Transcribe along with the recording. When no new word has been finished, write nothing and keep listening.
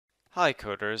Hi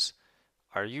coders,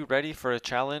 are you ready for a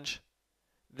challenge?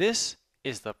 This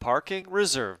is the Parking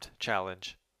Reserved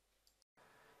Challenge.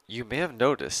 You may have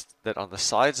noticed that on the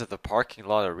sides of the parking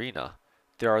lot arena,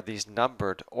 there are these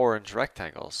numbered orange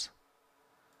rectangles.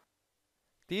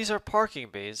 These are parking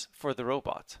bays for the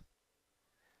robot.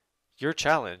 Your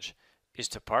challenge is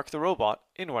to park the robot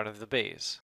in one of the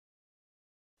bays.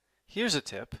 Here's a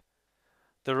tip.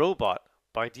 The robot,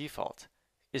 by default,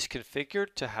 is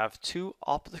configured to have two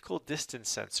optical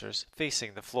distance sensors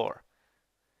facing the floor.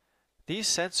 These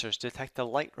sensors detect the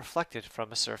light reflected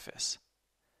from a surface.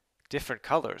 Different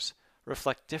colors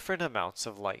reflect different amounts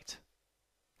of light.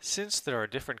 Since there are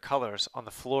different colors on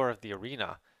the floor of the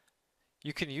arena,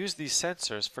 you can use these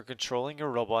sensors for controlling your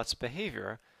robot's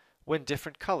behavior when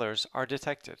different colors are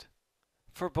detected.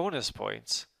 For bonus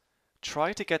points,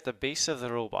 try to get the base of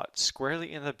the robot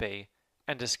squarely in the bay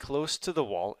and as close to the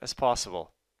wall as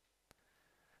possible.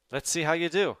 Let's see how you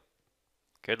do.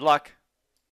 Good luck!